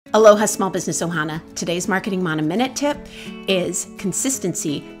Aloha Small Business Ohana. Today's Marketing Mana Minute tip is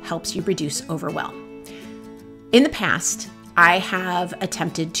consistency helps you reduce overwhelm. In the past, I have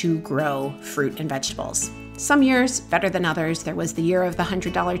attempted to grow fruit and vegetables. Some years better than others. There was the year of the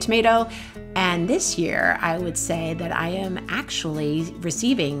 $100 tomato, and this year I would say that I am actually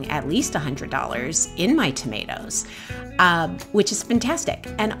receiving at least $100 in my tomatoes, which is fantastic.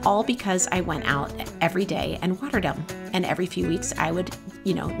 And all because I went out every day and watered them. And every few weeks I would,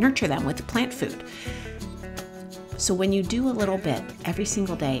 nurture them with plant food. So when you do a little bit every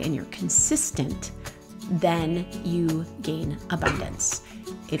single day and you're consistent, then you gain abundance.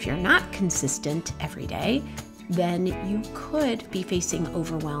 If you're not consistent every day, then you could be facing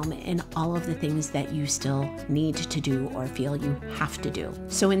overwhelm in all of the things that you still need to do or feel you have to do.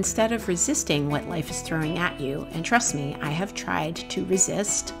 So instead of resisting what life is throwing at you, and trust me, I have tried to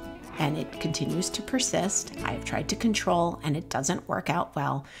resist and it continues to persist. I have tried to control and it doesn't work out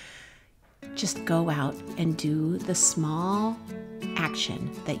well. Just go out and do the small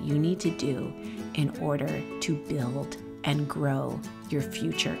action that you need to do in order to build and grow your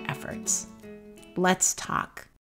future efforts. Let's talk.